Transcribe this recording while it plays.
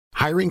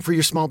Hiring for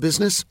your small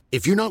business?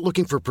 If you're not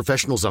looking for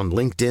professionals on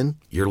LinkedIn,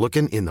 you're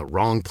looking in the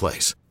wrong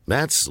place.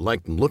 That's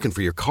like looking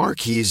for your car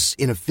keys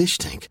in a fish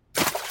tank.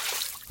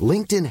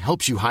 LinkedIn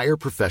helps you hire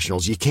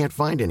professionals you can't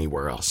find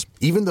anywhere else,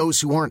 even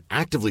those who aren't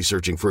actively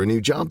searching for a new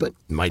job but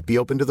might be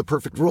open to the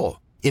perfect role.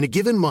 In a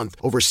given month,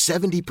 over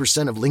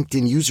 70% of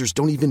LinkedIn users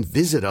don't even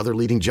visit other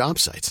leading job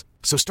sites.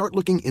 So start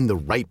looking in the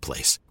right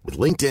place. With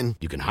LinkedIn,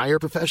 you can hire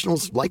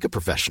professionals like a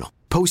professional.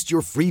 Post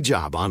your free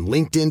job on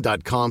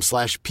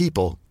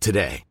linkedin.com/people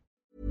today.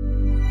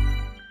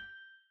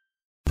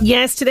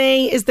 Yes,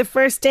 today is the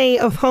first day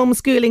of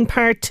homeschooling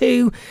part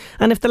 2,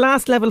 and if the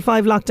last level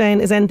 5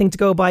 lockdown is anything to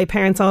go by,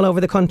 parents all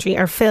over the country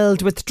are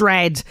filled with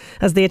dread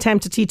as they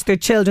attempt to teach their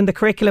children the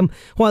curriculum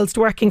whilst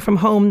working from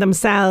home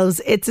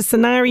themselves. It's a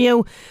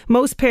scenario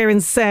most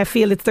parents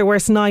feel it's their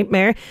worst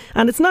nightmare,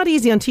 and it's not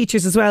easy on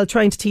teachers as well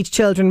trying to teach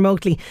children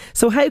remotely.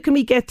 So how can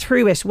we get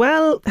through it?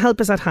 Well, help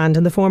is at hand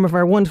in the form of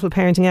our wonderful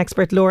parenting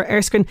expert Laura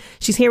Erskine.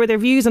 She's here with her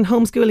views on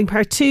homeschooling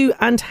part 2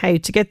 and how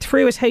to get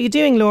through it. How are you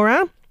doing,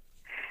 Laura?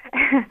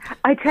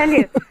 I tell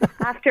you,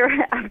 after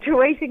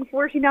waiting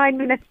 49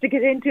 minutes to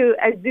get into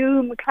a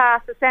Zoom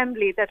class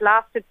assembly that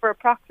lasted for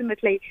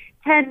approximately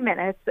 10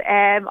 minutes,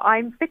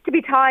 I'm fit to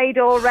be tied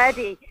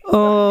already.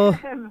 Oh.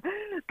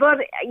 But,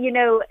 you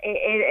know,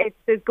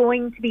 there's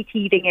going to be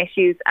teething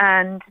issues,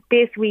 and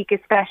this week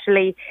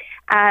especially,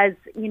 as,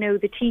 you know,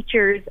 the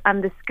teachers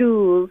and the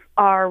schools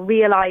are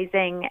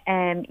realising,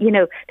 you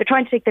know, they're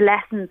trying to take the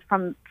lessons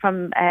from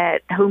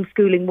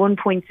homeschooling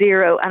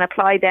 1.0 and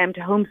apply them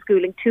to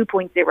homeschooling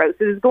 2.0. So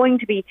there's going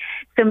to be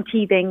some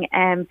teething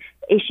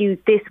issues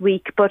this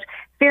week. But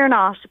fear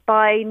not,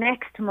 by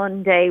next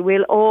Monday,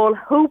 we'll all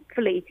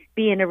hopefully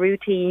be in a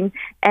routine.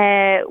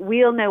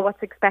 We'll know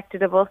what's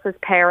expected of us as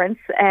parents.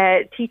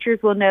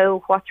 Teachers will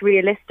know what's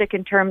realistic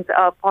in terms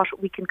of what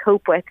we can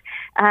cope with.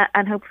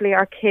 And hopefully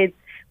our kids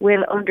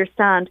will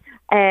understand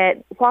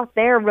what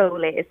their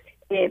role is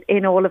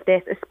in all of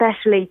this,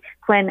 especially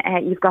when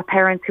you've got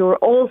parents who are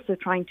also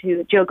trying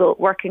to juggle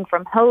working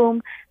from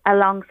home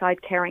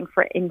alongside caring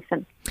for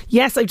infants.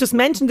 Yes, I've just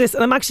mentioned this,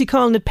 and I'm actually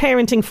calling it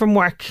parenting from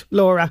work,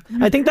 Laura.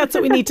 I think that's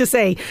what we need to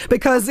say,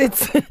 because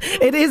it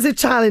is a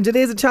challenge. It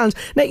is a challenge.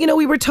 Now, you know,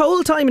 we were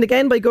told time and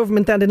again by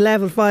government that in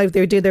level 5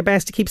 they would do their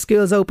best to keep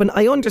schools open.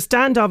 I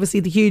understand, obviously,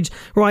 the huge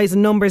rise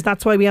in numbers.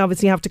 That's why we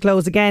obviously have to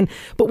close again.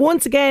 But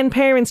once again,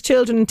 parents,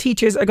 children and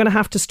teachers are going to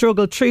have to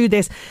struggle through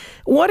this.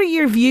 What are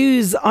your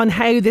views on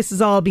how this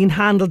is all being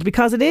handled?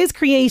 Because it is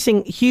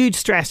creating huge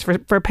stress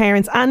for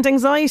parents and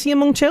anxiety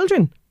among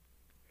children.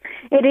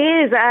 It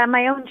is.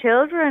 My own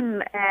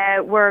children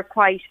were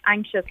quite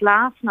anxious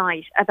last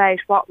night about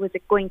what was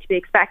going to be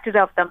expected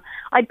of them.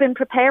 I'd been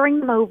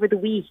preparing them over the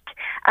week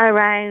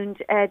around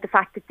the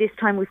fact that this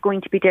time was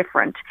going to be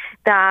different,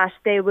 that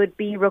they would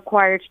be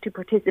required to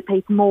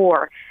participate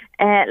more.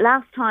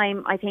 Last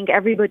time, I think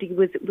everybody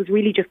was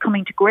really just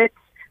coming to grips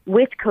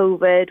with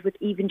COVID, with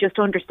even just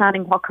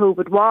understanding what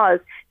COVID was,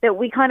 that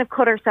we kind of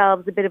cut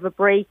ourselves a bit of a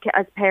break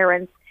as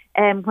parents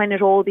when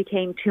it all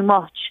became too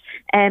much.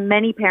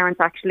 Many parents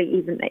actually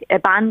even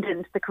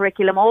abandoned the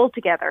curriculum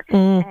altogether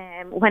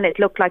when it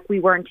looked like we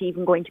weren't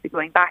even going to be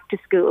going back to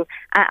school,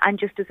 and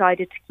just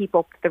decided to keep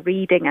up the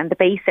reading and the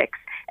basics.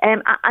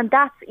 And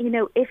that's, you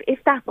know, if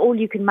that's all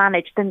you can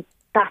manage, then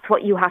that's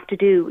what you have to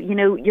do. You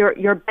know,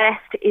 your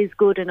best is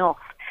good enough.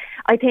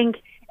 I think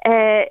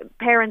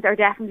parents are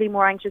definitely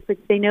more anxious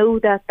because they know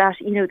that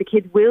you know, the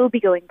kids will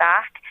be going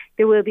back.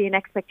 There will be an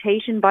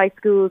expectation by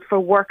schools for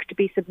work to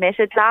be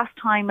submitted. Last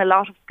time, a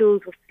lot of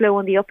schools were slow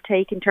on the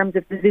uptake in terms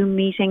of the Zoom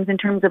meetings, in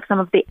terms of some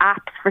of the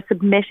apps for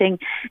submitting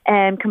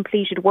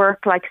completed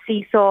work like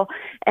Seesaw.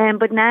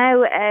 But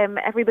now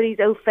everybody's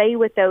au fait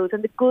with those.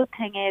 And the good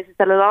thing is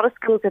that a lot of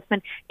schools have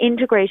been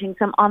integrating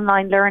some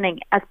online learning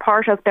as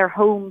part of their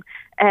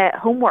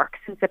homework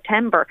since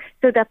September,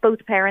 so that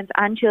both parents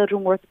and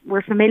children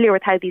were familiar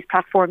with how these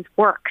platforms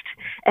worked.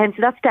 And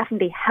so that's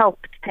definitely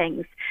helped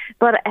things.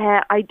 But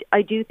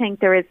I do think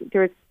there is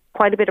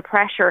quite a bit of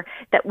pressure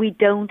that we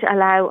don't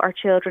allow our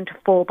children to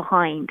fall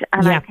behind.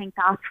 And I think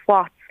that's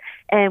what's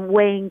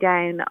weighing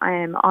down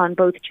on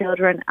both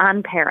children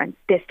and parents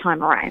this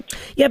time around.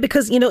 Yeah,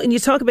 because, you know, and you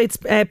talk about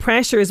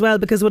pressure as well,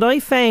 because what I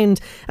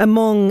found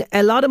among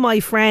a lot of my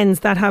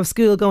friends that have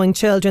school-going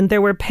children, there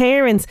were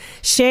parents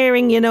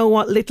sharing, you know,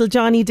 what little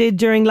Johnny did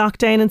during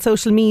lockdown on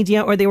social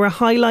media, or they were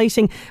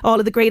highlighting all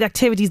of the great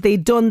activities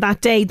they'd done that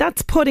day.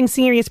 That's putting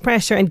serious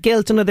pressure and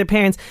guilt on other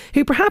parents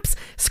who perhaps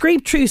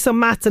scraped through some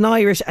maths and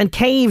Irish and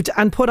caved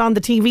and put on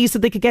the TV so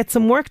they could get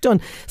some work done.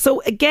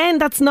 So again,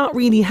 that's not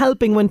really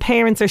helping when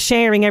parents are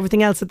sharing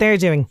everything else that they're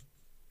doing.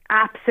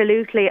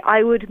 Absolutely.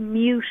 I would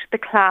mute the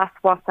class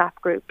WhatsApp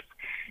groups.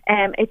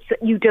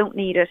 You don't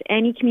need it.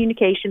 Any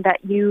communication that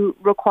you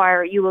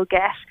require, you will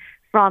get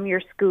from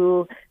your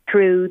school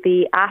through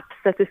the apps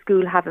that the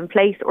school have in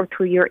place or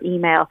through your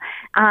email.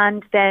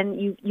 And then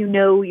you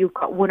know you've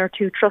got one or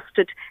two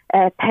trusted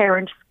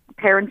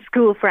parent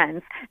school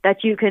friends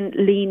that you can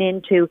lean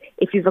into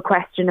if you've a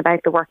question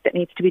about the work that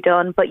needs to be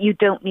done, but you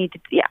don't need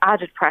the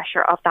added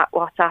pressure of that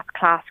WhatsApp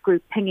class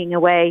group pinging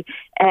away,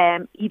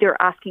 either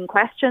asking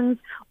questions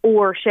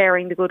or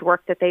sharing the good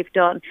work that they've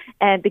done.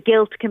 And the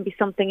guilt can be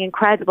something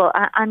incredible.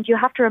 And you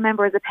have to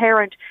remember, as a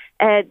parent,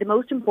 the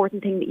most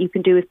important thing that you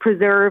can do is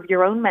preserve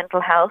your own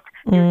mental health,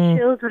 your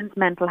children's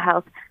mental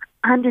health,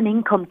 and an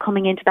income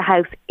coming into the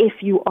house if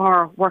you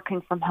are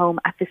working from home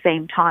at the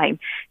same time.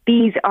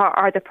 These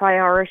are the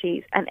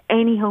priorities, and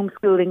any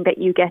homeschooling that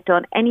you get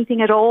done,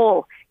 anything at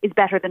all, is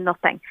better than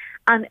nothing.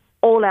 And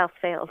all else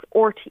fails,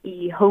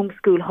 RTE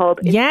Homeschool Hub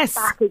is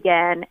back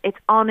again. It's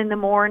on in the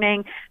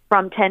morning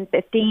from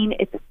 10:15.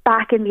 It's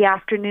back in the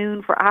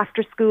afternoon for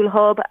After School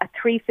Hub at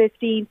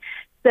 3:15.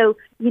 So,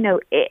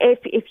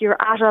 if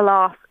you're at a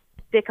loss,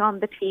 stick on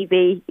the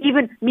TV,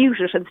 even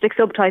mute it and stick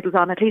subtitles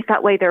on. At least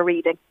that way they're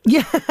reading.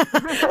 Yeah,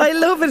 I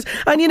love it.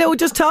 And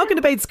just talking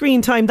about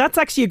screen time, that's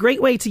actually a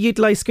great way to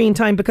utilise screen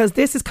time, because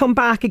this has come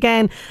back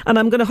again, and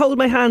I'm going to hold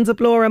my hands up,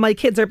 Laura. My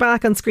kids are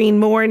back on screen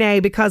more now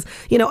because,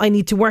 I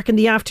need to work in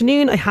the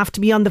afternoon. I have to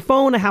be on the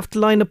phone. I have to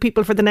line up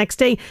people for the next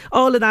day,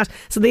 all of that.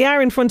 So they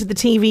are in front of the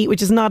TV,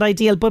 which is not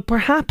ideal, but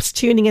perhaps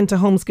tuning into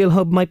Homeschool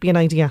Hub might be an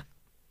idea.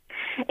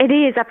 It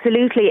is,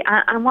 absolutely.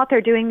 And what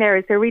they're doing there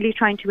is they're really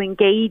trying to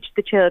engage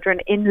the children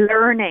in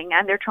learning,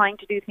 and they're trying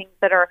to do things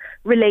that are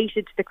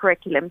related to the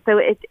curriculum. So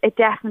it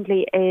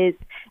definitely is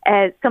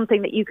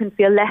something that you can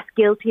feel less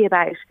guilty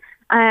about.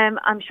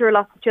 I'm sure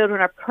lots of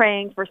children are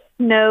praying for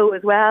snow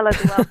as well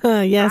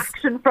yes.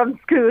 action from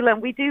school,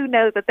 and we do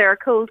know that there are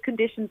cold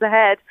conditions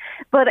ahead.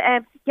 But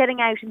getting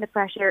out in the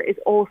fresh air is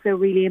also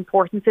really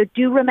important. So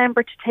do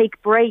remember to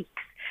take breaks.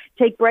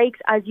 Take breaks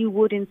as you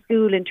would in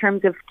school, in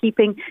terms of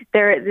keeping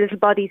their little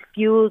bodies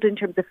fueled in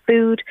terms of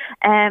food,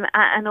 and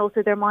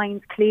also their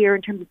minds clear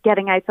in terms of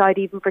getting outside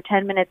even for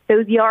 10 minutes.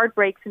 Those yard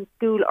breaks in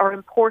school are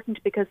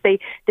important because they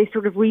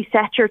sort of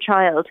reset your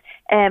child,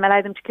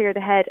 allow them to clear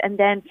the head, and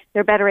then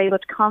they're better able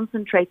to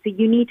concentrate. So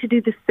you need to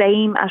do the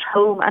same at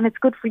home, and it's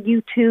good for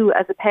you too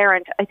as a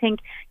parent. I think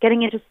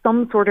getting into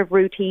some sort of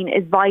routine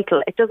is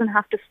vital. It doesn't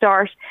have to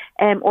start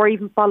or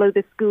even follow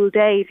the school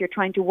day if you're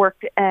trying to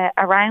work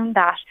around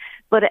that.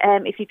 But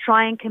if you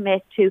try and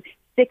commit to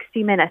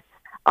 60 minutes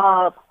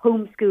of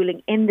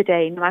homeschooling in the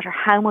day, no matter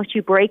how much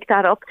you break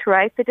that up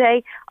throughout the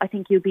day, I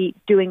think you'll be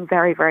doing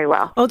very, very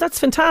well. Oh, that's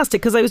fantastic,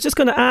 because I was just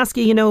going to ask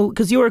you,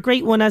 because you're a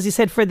great one, as you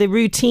said, for the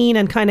routine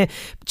and kind of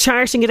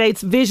charting it out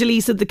visually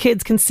so the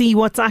kids can see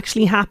what's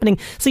actually happening.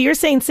 So you're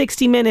saying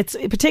 60 minutes,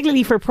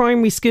 particularly for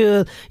primary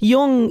school,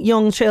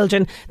 young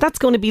children, that's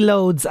going to be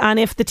loads. And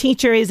if the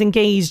teacher is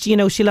engaged,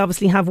 she'll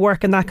obviously have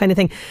work and that kind of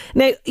thing.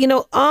 Now,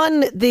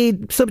 on the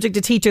subject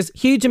of teachers,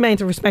 huge amount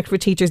of respect for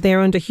teachers.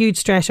 They're under huge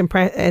stress and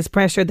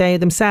pressure they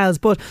themselves,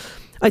 but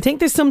I think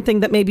there's something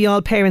that maybe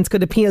all parents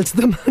could appeal to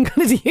them. I'm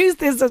going to use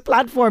this as a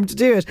platform to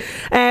do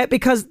it,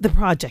 because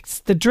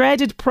the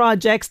dreaded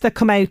projects that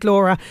come out,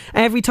 Laura,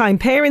 every time.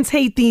 Parents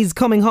hate these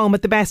coming home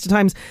at the best of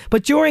times,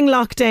 but during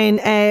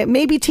lockdown,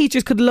 maybe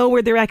teachers could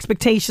lower their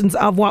expectations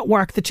of what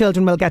work the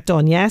children will get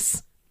done,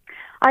 yes?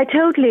 I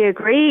totally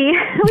agree.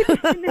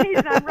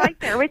 I'm right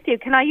there with you.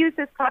 Can I use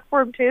this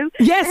platform too?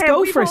 Yes,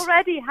 go for it. We've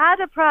already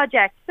had a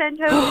project sent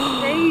over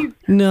today's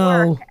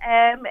No. work,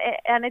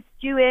 and it's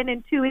due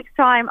in 2 weeks'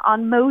 time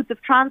on modes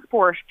of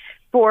transport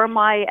for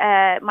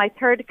my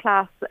third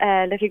class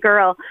little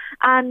girl.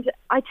 And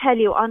I tell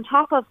you, on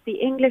top of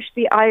the English,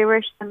 the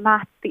Irish, the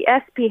maths, the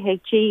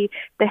SPHE,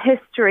 the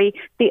history,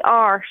 the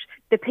art,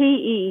 the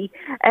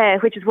PE,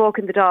 which is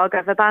walking the dog.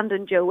 I've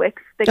abandoned Joe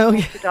Wicks, the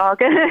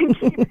dog, and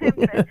keep him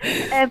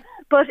fit.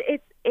 But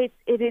it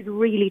is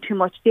really too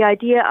much. The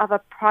idea of a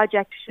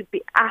project should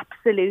be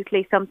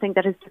absolutely something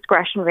that is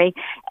discretionary.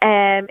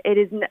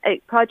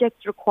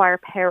 Projects require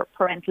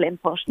parental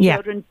input. Yeah.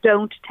 Children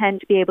don't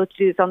tend to be able to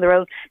do this on their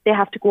own. They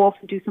have to go off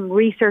and do some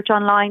research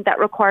online that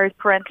requires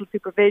parental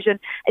supervision.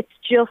 It's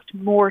just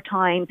more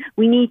time.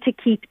 We need to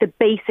keep the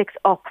basics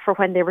up for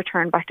when they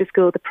return back to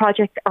school. The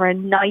projects are a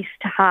nice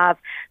to have.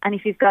 And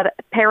if you've got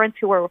parents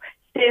who are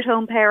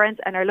stay-at-home parents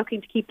and are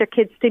looking to keep their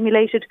kids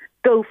stimulated,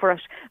 go for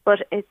it. But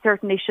it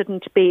certainly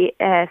shouldn't be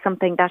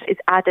something that is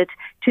added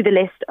to the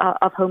list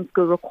of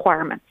homeschool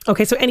requirements.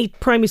 Okay, so any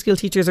primary school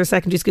teachers or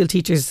secondary school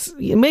teachers,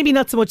 maybe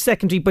not so much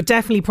secondary, but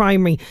definitely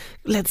primary,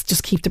 let's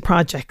just keep the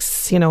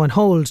projects, on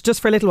hold just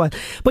for a little while.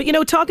 But,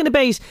 talking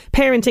about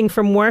parenting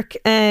from work,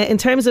 in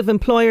terms of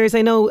employers,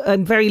 I know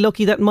I'm very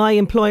lucky that my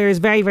employer is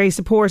very, very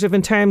supportive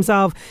in terms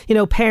of,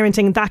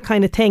 parenting, that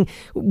kind of thing.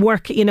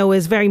 Work,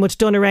 is very much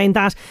done around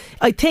that.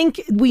 I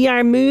think we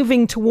are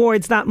moving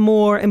towards that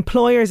more.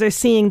 Employers are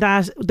seeing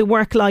that the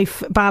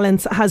work-life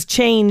balance has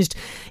changed.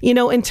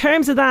 In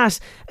terms of that,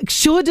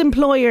 should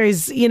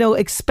employers,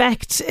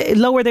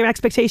 lower their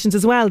expectations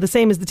as well, the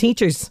same as the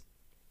teachers?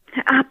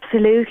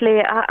 Absolutely,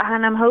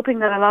 and I'm hoping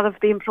that a lot of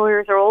the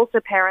employers are also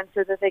parents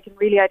so that they can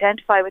really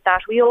identify with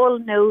that. We all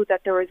know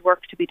that there is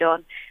work to be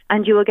done,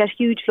 and you will get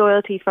huge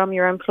loyalty from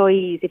your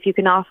employees if you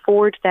can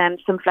afford them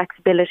some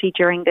flexibility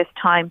during this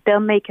time. They'll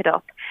make it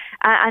up.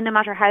 And no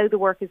matter how the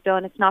work is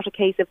done, it's not a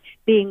case of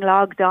being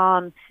logged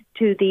on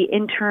to the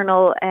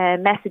internal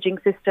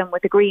messaging system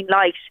with a green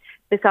light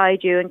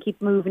beside you and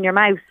keep moving your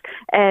mouse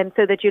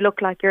so that you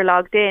look like you're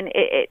logged in.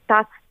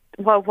 That's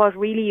what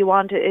really you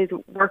want is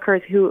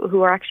workers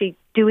who are actually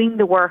doing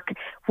the work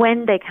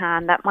when they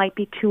can. That might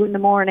be 2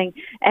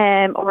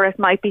 a.m, or it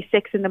might be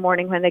 6 a.m.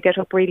 when they get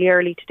up really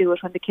early to do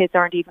it when the kids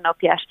aren't even up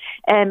yet.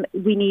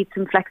 We need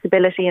some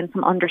flexibility and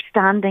some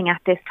understanding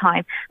at this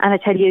time. And I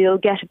tell you, you'll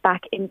get it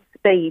back in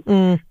spades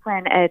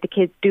when the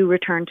kids do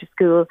return to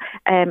school.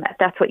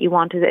 That's what you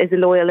want is a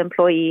loyal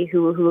employee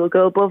who will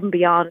go above and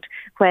beyond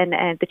when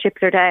the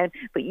chips are down.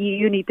 But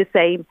you need the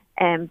same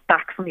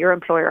back from your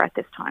employer at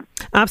this time.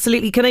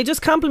 Absolutely. Can I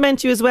just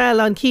compliment you as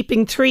well on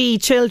keeping 3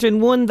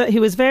 children, one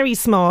who is very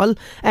small,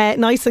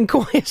 nice and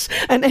quiet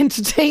and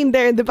entertained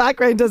there in the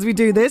background as we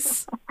do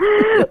this?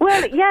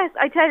 Well, yes,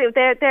 I tell you,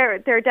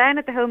 they're down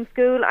at the home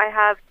school. I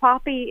have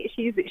Poppy.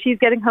 She's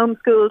getting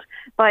homeschooled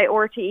by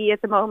RTE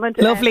at the moment.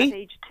 Lovely. At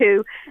age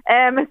 2.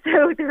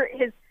 So there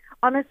is.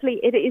 Honestly,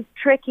 it is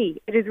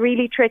tricky. It is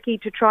really tricky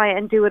to try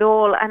and do it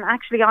all. And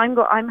actually,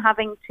 I'm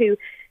having to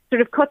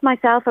sort of cut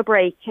myself a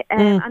break.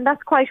 And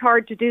that's quite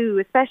hard to do,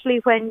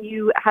 especially when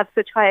you have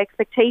such high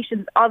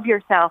expectations of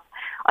yourself.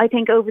 I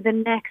think over the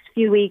next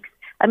few weeks,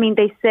 I mean,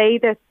 they say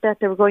that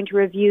they're going to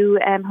review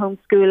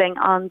homeschooling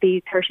on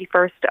the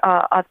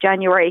 31st of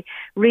January.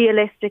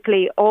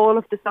 Realistically, all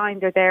of the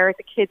signs are there.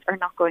 The kids are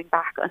not going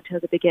back until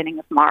the beginning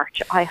of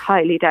March. I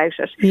highly doubt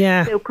it.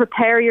 Yeah. So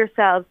prepare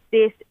yourselves.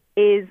 This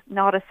is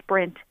not a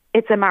sprint.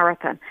 It's a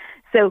marathon.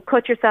 So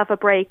cut yourself a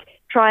break.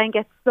 Try and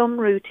get some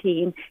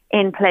routine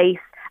in place.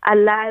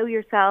 Allow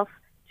yourself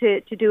to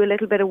do a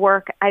little bit of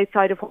work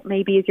outside of what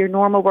maybe is your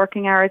normal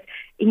working hours.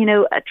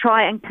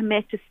 Try and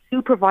commit to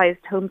supervised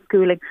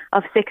homeschooling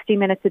of 60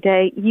 minutes a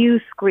day.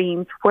 Use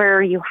screens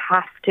where you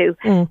have to,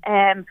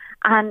 and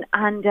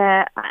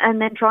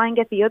then try and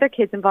get the other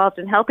kids involved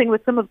in helping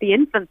with some of the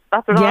infants.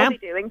 That's what I'll be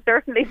doing.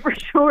 Certainly, for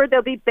sure,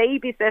 they'll be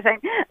babysitting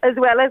as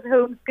well as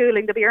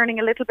homeschooling. They'll be earning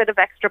a little bit of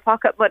extra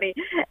pocket money,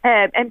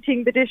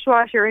 emptying the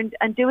dishwasher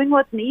and doing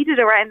what's needed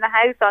around the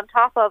house on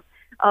top of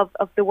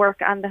the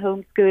work and the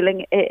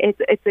homeschooling.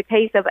 It's a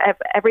case of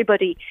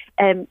everybody,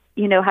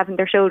 having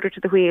their shoulder to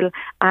the wheel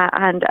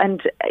and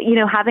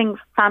having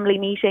family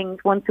meetings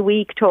once a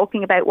week,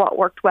 talking about what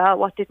worked well,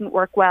 what didn't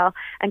work well,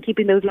 and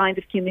keeping those lines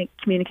of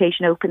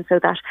communication open so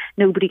that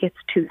nobody gets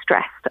too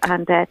stressed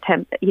and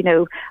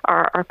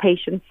our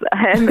patients.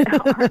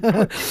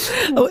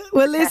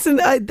 Well, listen,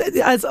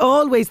 as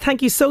always,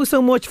 thank you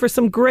so much for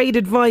some great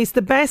advice.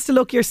 The best of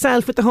luck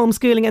yourself with the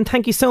homeschooling, and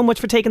thank you so much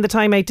for taking the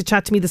time out to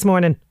chat to me this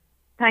morning.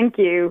 Thank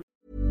you.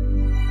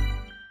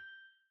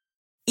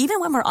 Even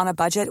when we're on a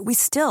budget, we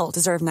still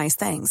deserve nice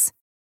things.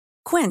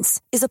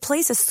 Quince is a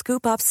place to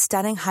scoop up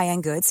stunning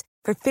high-end goods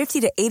for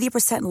 50 to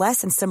 80%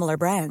 less than similar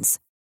brands.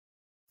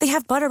 They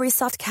have buttery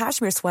soft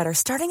cashmere sweaters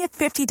starting at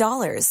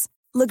 $50,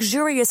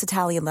 luxurious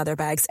Italian leather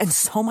bags, and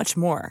so much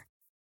more.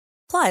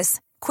 Plus,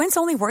 Quince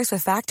only works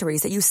with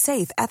factories that use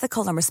safe,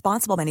 ethical, and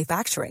responsible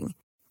manufacturing.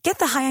 Get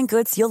the high-end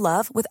goods you'll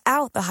love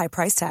without the high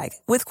price tag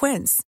with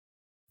Quince.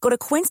 Go to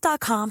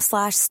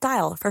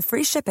quince.com/style for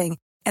free shipping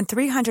and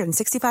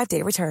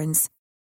 365-day returns.